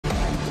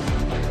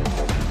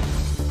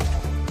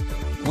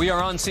We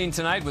are on scene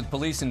tonight with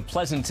police in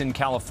Pleasanton,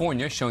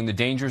 California, showing the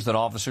dangers that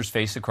officers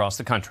face across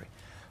the country.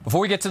 Before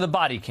we get to the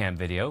body cam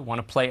video, I want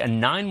to play a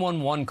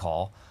 911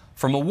 call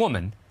from a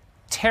woman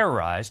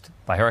terrorized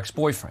by her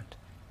ex-boyfriend.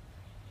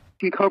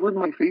 He covered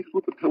my face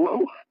with a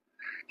pillow.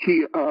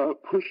 He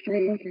pushed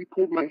me. He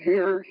pulled my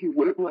hair. He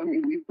wouldn't let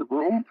me leave the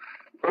room.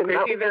 Okay,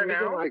 is he there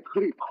now? I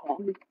couldn't call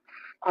him.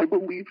 I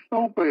believe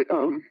so, but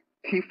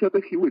he said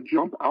that he would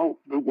jump out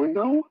the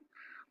window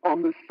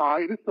on the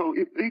side. So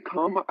if they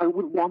come, I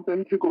would want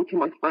them to go to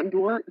my front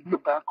door in the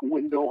back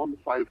window on the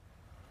side.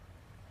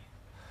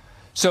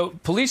 So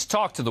police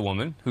talked to the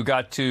woman who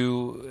got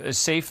to a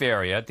safe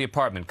area at the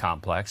apartment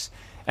complex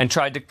and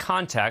tried to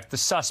contact the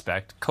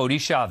suspect, Cody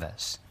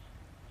Chavez.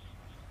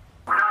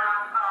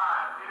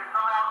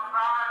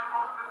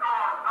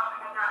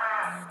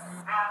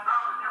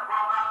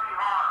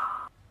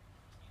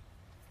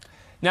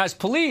 Now, as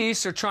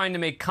police are trying to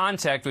make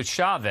contact with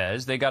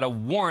Chavez, they got a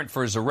warrant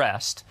for his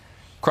arrest.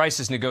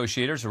 Crisis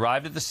negotiators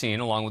arrived at the scene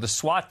along with a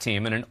SWAT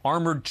team in an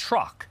armored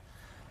truck.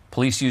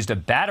 Police used a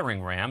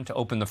battering ram to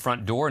open the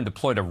front door and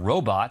deployed a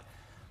robot,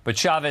 but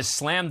Chavez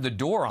slammed the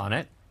door on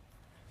it.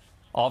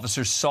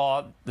 Officers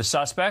saw the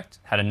suspect,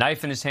 had a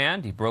knife in his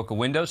hand. He broke a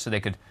window so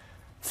they could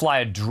fly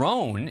a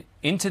drone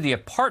into the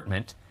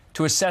apartment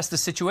to assess the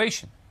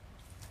situation.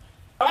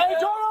 Hey,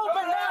 door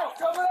open now!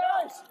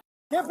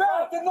 Get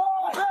back! Get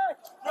back!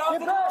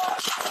 Get back!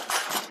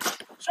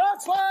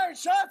 Shots fired!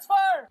 Shots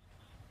fired!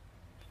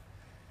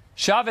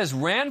 Chavez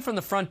ran from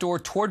the front door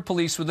toward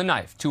police with a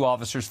knife. Two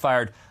officers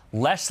fired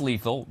less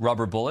lethal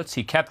rubber bullets.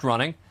 He kept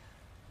running.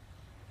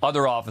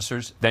 Other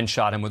officers then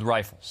shot him with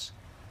rifles.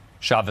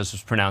 Chavez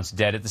was pronounced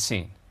dead at the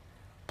scene.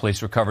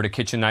 Police recovered a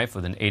kitchen knife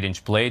with an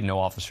 8-inch blade. No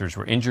officers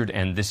were injured,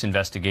 and this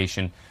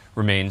investigation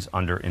remains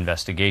under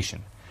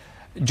investigation.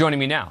 Joining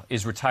me now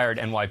is retired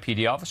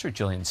NYPD officer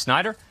Jillian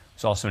Snider,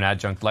 who's also an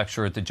adjunct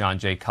lecturer at the John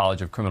Jay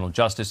College of Criminal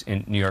Justice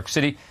in New York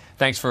City.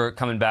 Thanks for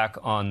coming back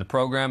on the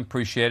program.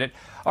 Appreciate it.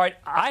 All right,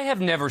 I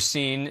have never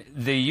seen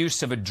the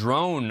use of a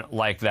drone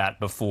like that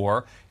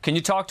before. Can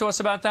you talk to us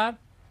about that?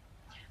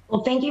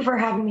 Well, thank you for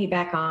having me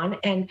back on.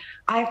 And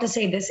I have to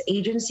say this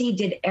agency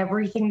did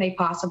everything they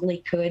possibly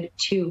could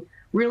to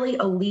really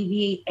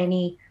alleviate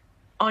any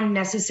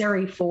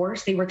unnecessary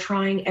force. They were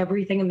trying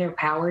everything in their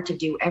power to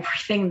do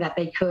everything that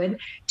they could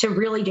to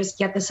really just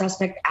get the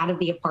suspect out of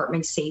the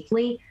apartment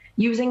safely.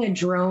 Using a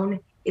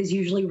drone is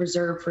usually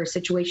reserved for a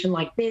situation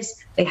like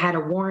this. They had a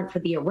warrant for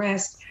the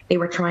arrest. They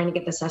were trying to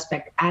get the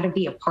suspect out of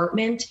the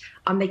apartment.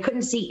 They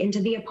couldn't see into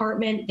the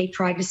apartment. They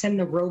tried to send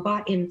the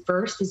robot in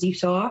first, as you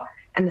saw,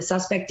 and the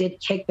suspect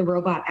did kick the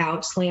robot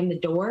out, slam the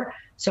door.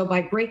 So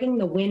by breaking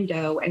the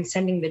window and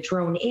sending the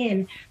drone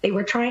in, they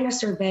were trying to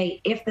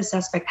survey if the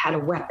suspect had a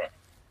weapon.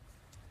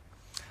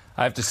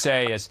 I have to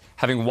say, as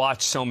having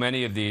watched so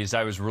many of these,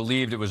 I was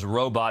relieved it was a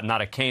robot, not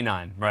a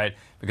canine, right?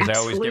 Because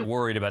Absolutely. I always get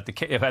worried about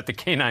the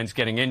canines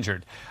getting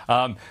injured.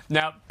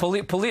 Now,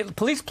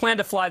 police plan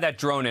to fly that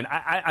drone in.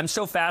 I'm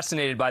so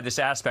fascinated by this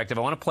aspect. If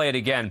I want to play it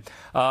again,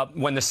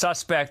 when the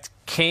suspect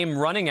came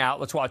running out,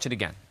 let's watch it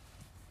again.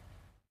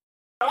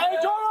 Hey,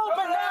 door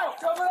open now!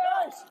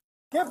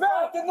 Get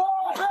back! Get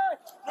back!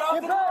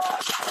 Get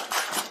back!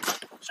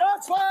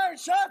 Shots fired!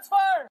 Shots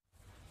fired!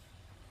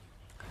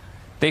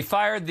 They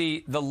fired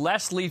the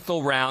less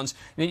lethal rounds.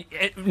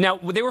 Now,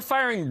 they were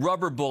firing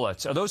rubber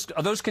bullets. Are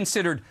those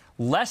considered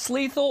less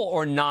lethal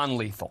or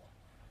non-lethal?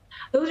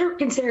 Those are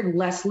considered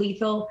less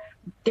lethal.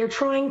 They're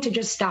trying to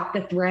just stop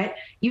the threat.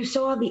 You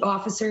saw the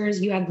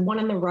officers. You had one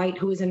on the right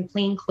who was in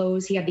plain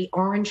clothes. He had the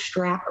orange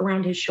strap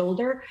around his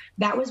shoulder.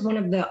 That was one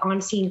of the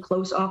on-scene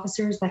close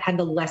officers that had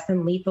the less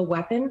than lethal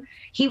weapon.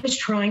 He was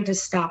trying to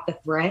stop the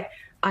threat.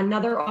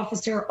 Another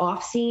officer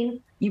off scene,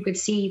 you could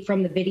see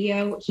from the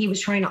video, he was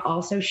trying to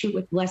also shoot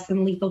with less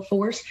than lethal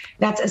force.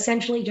 That's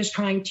essentially just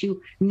trying to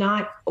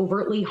not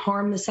overtly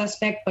harm the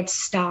suspect, but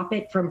stop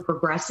it from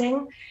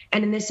progressing.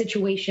 And in this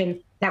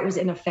situation, that was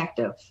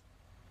ineffective.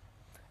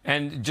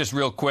 And just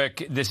real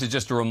quick, this is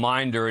just a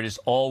reminder, it is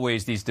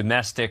always these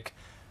domestic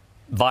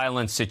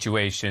violence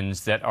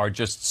situations that are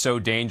just so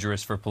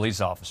dangerous for police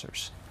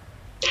officers.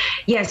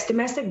 Yes,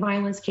 domestic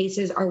violence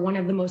cases are one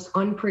of the most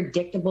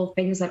unpredictable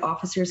things that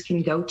officers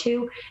can go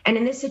to. And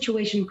in this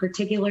situation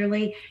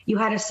particularly, you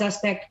had a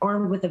suspect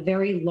armed with a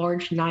very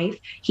large knife.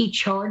 He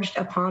charged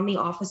upon the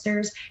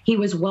officers. He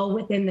was well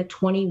within the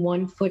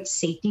 21-foot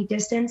safety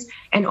distance,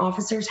 and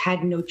officers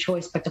had no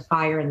choice but to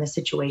fire in this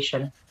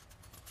situation.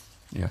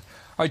 Yeah.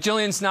 All right,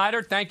 Jillian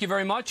Snider, thank you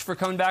very much for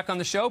coming back on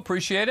the show.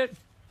 Appreciate it.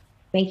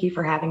 Thank you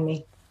for having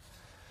me.